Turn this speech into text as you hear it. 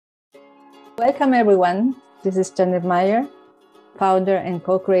Welcome everyone. This is Janet Meyer, founder and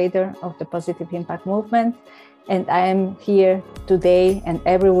co-creator of the Positive Impact Movement. And I am here today and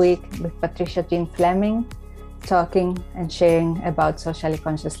every week with Patricia Jean Fleming, talking and sharing about socially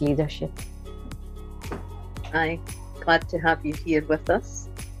conscious leadership. Hi, glad to have you here with us.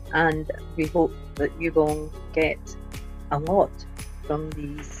 And we hope that you will get a lot from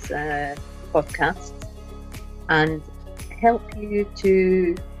these podcasts and help you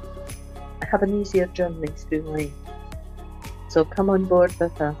to have an easier journey through life. So come on board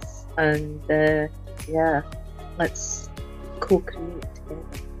with us and let's co-create together.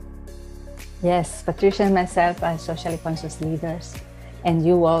 Yes, Patricia and myself are socially conscious leaders, and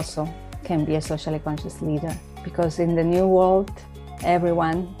you also can be a socially conscious leader, because in the new world,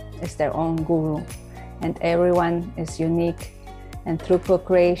 everyone is their own guru and everyone is unique. And through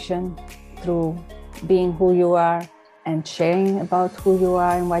co-creation, through being who you are and sharing about who you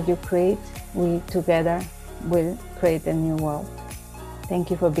are and what you create, we together will create a new world. Thank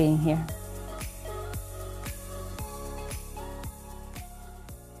you for being here.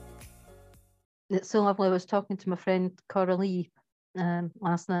 It's so lovely. I was talking to my friend Coralie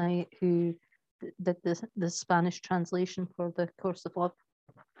last night, who did the Spanish translation for the Course of Love.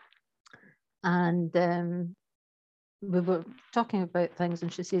 And we were talking about things,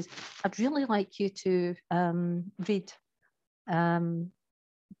 and she says, I'd really like you to read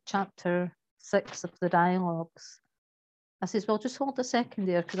chapter 6 of the dialogues. I says, well, just hold a second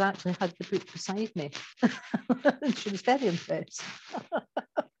there, because I actually had the book beside me. And she was very impressed.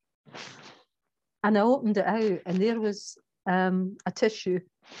 And I opened it out, and there was a tissue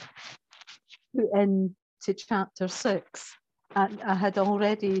put into chapter 6. And I had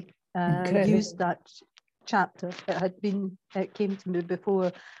already used that chapter. It came to me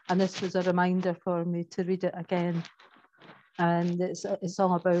before, and this was a reminder for me to read it again. And it's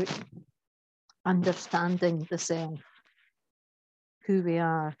all about understanding the self, who we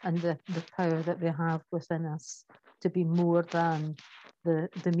are, and the power that we have within us to be more than the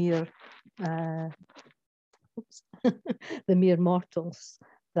mere the mere mortals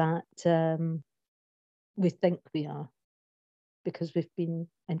that we think we are, because we've been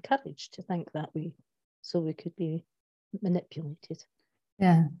encouraged to think that way, so we could be manipulated.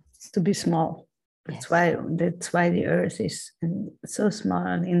 Yeah, to be small. That's why the earth is so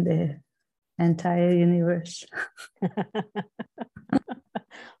small in the entire universe.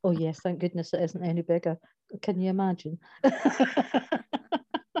 Oh yes, thank goodness it isn't any bigger. Can you imagine?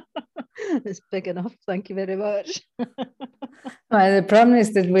 It's big enough, thank you very much. Well, the problem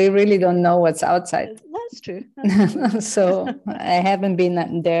is that we really don't know what's outside. That's true. That's true. So I haven't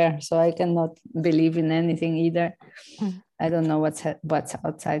been there, so I cannot believe in anything either. I don't know what's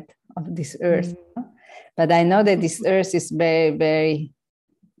outside of this earth. But I know that this earth is very, very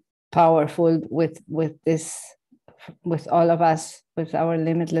powerful with all of us, with our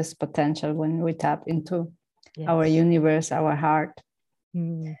limitless potential when we tap into our universe, our heart.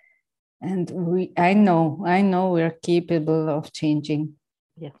 And I know we're capable of changing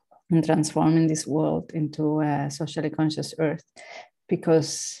and transforming this world into a socially conscious earth,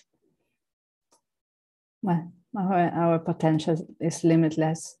 because our potential is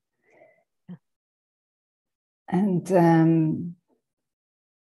limitless. And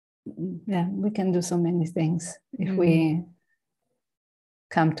we can do so many things if we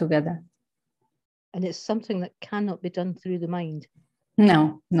come together. And it's something that cannot be done through the mind.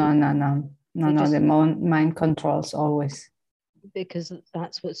 No. The mind controls always. Because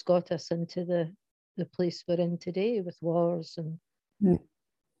that's what's got us into the place we're in today, with wars and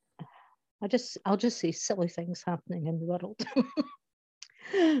I'll just say silly things happening in the world.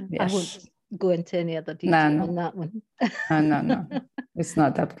 Yes. I won't go into any other detail on that one. No. It's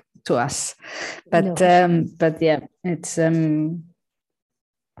not up to us. But it's and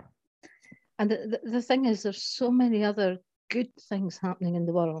the thing is, there's so many other good things happening in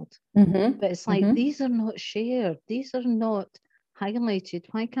the world, but it's like these are not shared, these are not highlighted.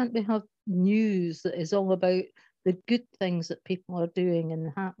 Why can't we have news that is all about the good things that people are doing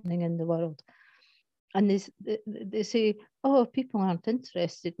and happening in the world? And they say, oh, people aren't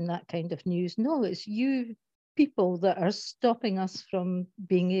interested in that kind of news. No, it's you people that are stopping us from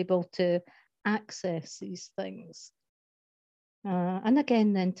being able to access these things. And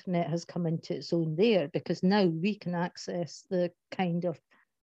again, the internet has come into its own there, because now we can access the kind of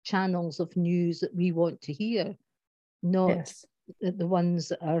channels of news that we want to hear, not the ones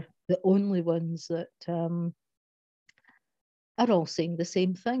that are the only ones that are all saying the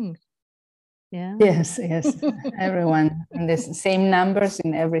same thing. Yeah. Yes. Everyone, and the same numbers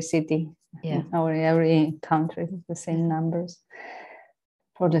in every city, in every country, the same numbers.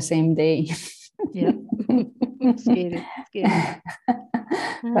 for the same day. Yeah. Scary.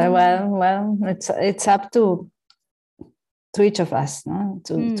 But well, it's up to each of us, no?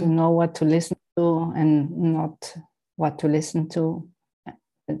 To know what to listen to and not what to listen to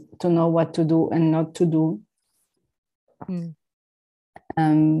know what to do and not to do.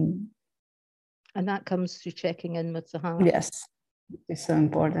 And that comes through checking in with the heart. Yes, it's so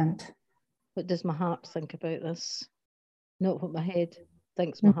important. What does my heart think about this? Not what my head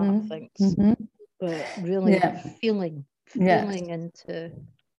thinks my heart thinks, but really feeling into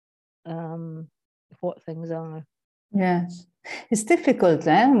what things are. Yes, it's difficult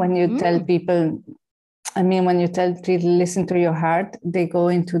when you tell people. I mean, when you tell people listen to your heart, they go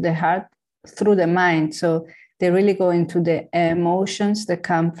into the heart through the mind. So they really go into the emotions that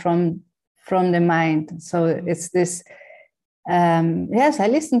come from the mind. So it's this. Yes, I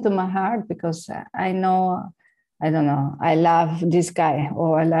listen to my heart because I know. I don't know. I love this guy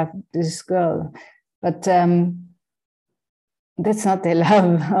or I love this girl, but that's not the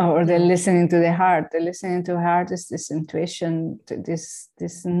love or the listening to the heart. The listening to the heart is this intuition, this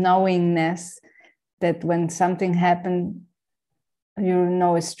knowingness that when something happens, you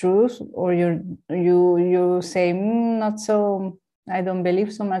know it's true, or you say not so. I don't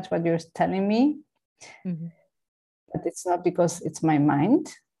believe so much what you're telling me, but it's not because it's my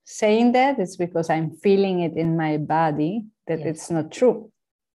mind saying that. It's because I'm feeling it in my body that it's not true.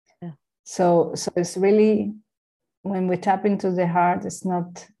 Yeah. So it's really, when we tap into the heart, it's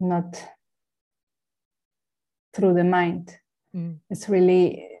not through the mind. It's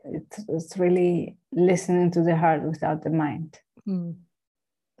really listening to the heart without the mind.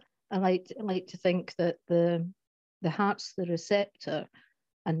 I like to think that the heart's the receptor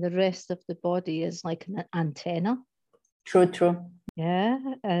and the rest of the body is like an antenna. True. Yeah,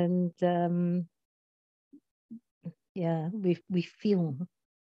 and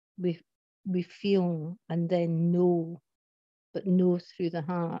we feel and then know, but know through the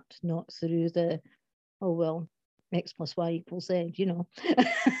heart, not through the X plus Y equals Z,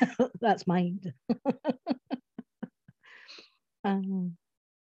 that's mind.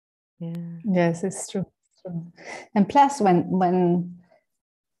 Yes, it's true. And plus, when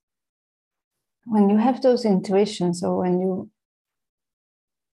you have those intuitions, or when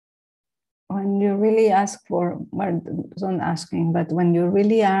you really ask for, well, don't asking, but when you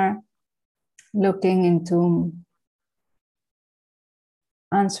really are looking into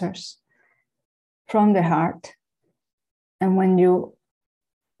answers from the heart, and when you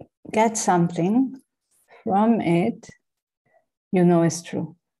get something from it, you know it's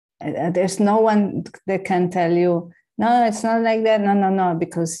true. There's no one that can tell you, no, it's not like that. No,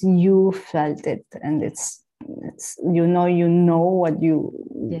 because you felt it, and it's you know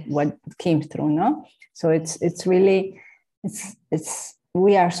what came through, no? So it's really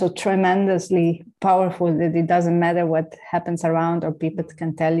we are so tremendously powerful that it doesn't matter what happens around or people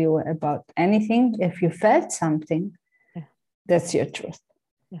can tell you about anything. If you felt something, that's your truth.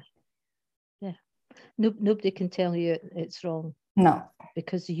 Yeah. Nobody can tell you it's wrong. No.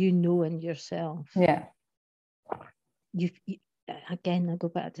 Because you know in yourself. Yeah. You again, I go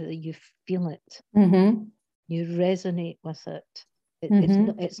back to you feel it. You resonate with it.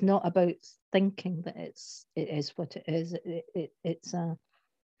 It's not about thinking that it is what it is. It's a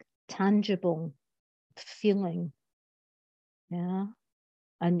tangible feeling. Yeah.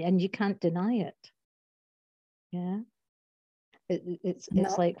 And you can't deny it. Yeah. It's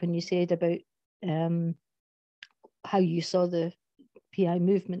like when you said about how you saw the PI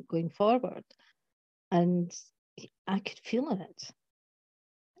movement going forward, and I could feel it.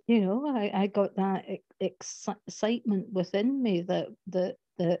 I got that excitement within me that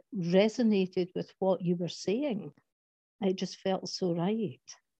resonated with what you were saying. It just felt so right.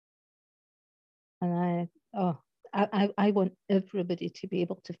 And I want everybody to be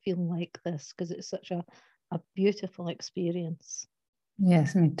able to feel like this, because it's such a beautiful experience.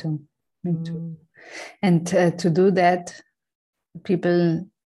 Yes, me too. And to do that, people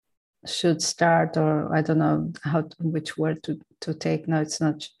should start, or I don't know which word to take. No, it's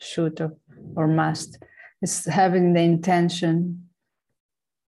not should or must. It's having the intention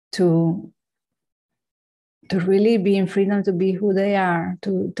to really be in freedom to be who they are,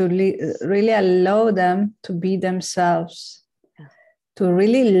 to really allow them to be themselves, to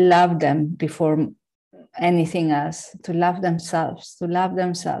really love them before anything else, to love themselves,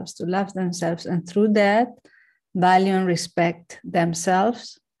 and through that value and respect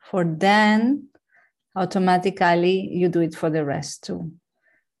themselves, for then automatically you do it for the rest too.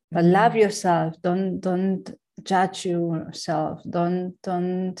 But love yourself. Don't judge yourself.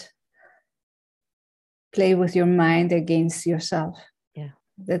 Don't play with your mind against yourself. Yeah.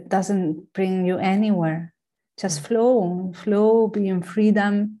 that doesn't bring you anywhere. Just flow, be in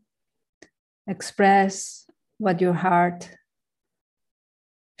freedom, express what your heart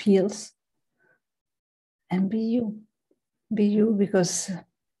feels, and be you. Be you, because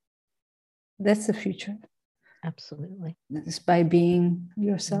that's the future. Absolutely. It's by being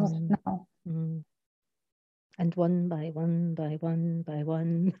yourself now. And one by one by one by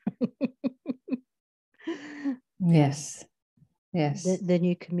one. Yes. Yes. The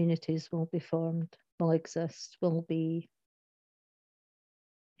new communities will be formed, will exist, will be.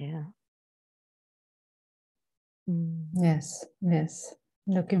 Yeah. Yes. Yes.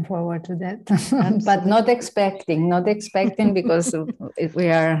 Looking forward to that. But not expecting because if we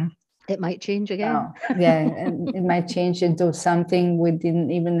are. It might change again. And it might change into something we didn't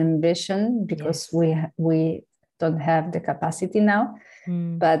even envision, because we don't have the capacity now,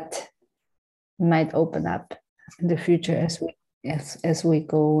 but it might open up in the future as we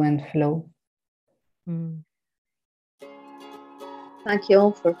go and flow. Thank you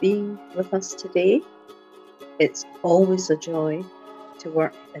all for being with us today. It's always a joy to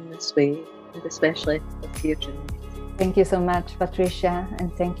work in this way, and especially with Deirdre. Thank you so much, Patricia,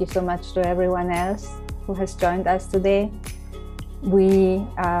 and thank you so much to everyone else who has joined us today. We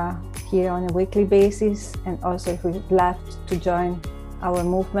are here on a weekly basis, and also if you'd love to join our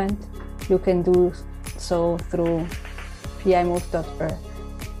movement, you can do so through pimove.earth.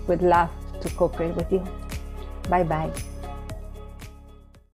 We'd love to cooperate with you. Bye-bye.